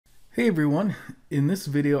Hey everyone, in this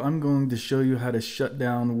video I'm going to show you how to shut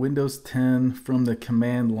down Windows 10 from the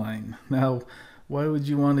command line. Now, why would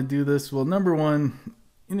you want to do this? Well, number one,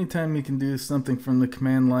 anytime you can do something from the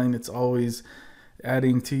command line, it's always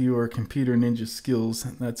adding to your computer ninja skills.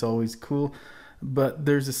 That's always cool. But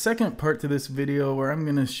there's a second part to this video where I'm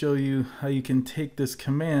going to show you how you can take this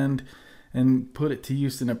command and put it to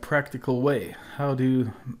use in a practical way. How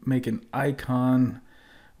to make an icon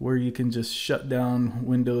where you can just shut down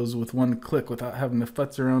Windows with one click without having to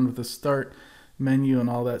futz around with the start menu and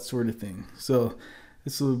all that sort of thing. So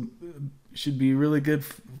this should be really good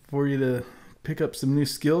for you to pick up some new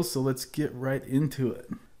skills. So let's get right into it.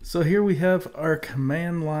 So here we have our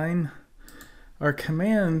command line. Our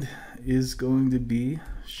command is going to be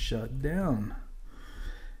shut down.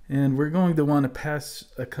 And we're going to want to pass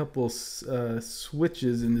a couple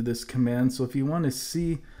switches into this command. So if you want to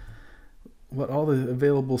see what all the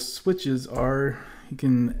available switches are, you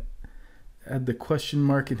can add the question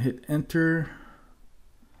mark and hit enter.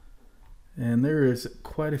 And there is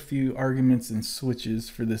quite a few arguments and switches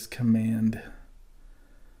for this command.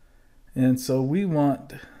 And so we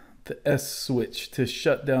want the S switch to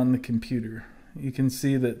shut down the computer. You can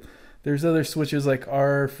see that there's other switches like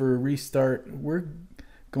R for restart. We're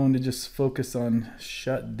going to just focus on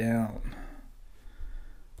shut down.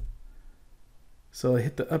 So I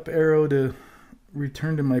hit the up arrow to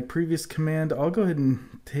return to my previous command. I'll go ahead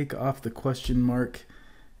and take off the question mark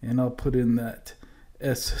and I'll put in that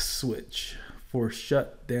S switch for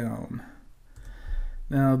shut down.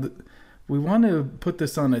 Now we want to put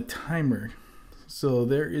this on a timer. So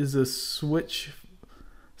there is a switch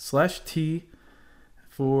 /T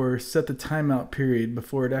for set the timeout period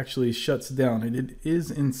before it actually shuts down, and it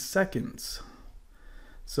is in seconds.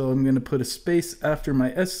 So I'm going to put a space after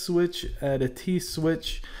my S switch, add a T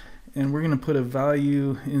switch, and we're going to put a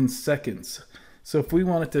value in seconds. So if we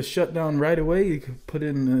want it to shut down right away, you can put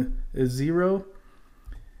in a 0.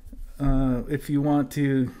 If you want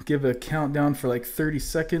to give a countdown for like 30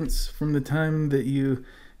 seconds from the time that you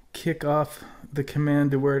kick off the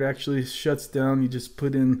command to where it actually shuts down, you just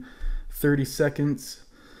put in 30 seconds.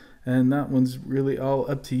 And that one's really all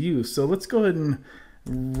up to you. So let's go ahead and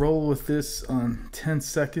roll with this on 10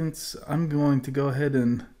 seconds. I'm going to go ahead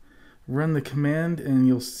and run the command and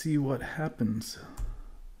you'll see what happens.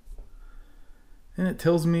 And it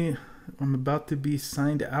tells me I'm about to be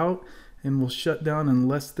signed out and will shut down in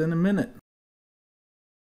less than a minute.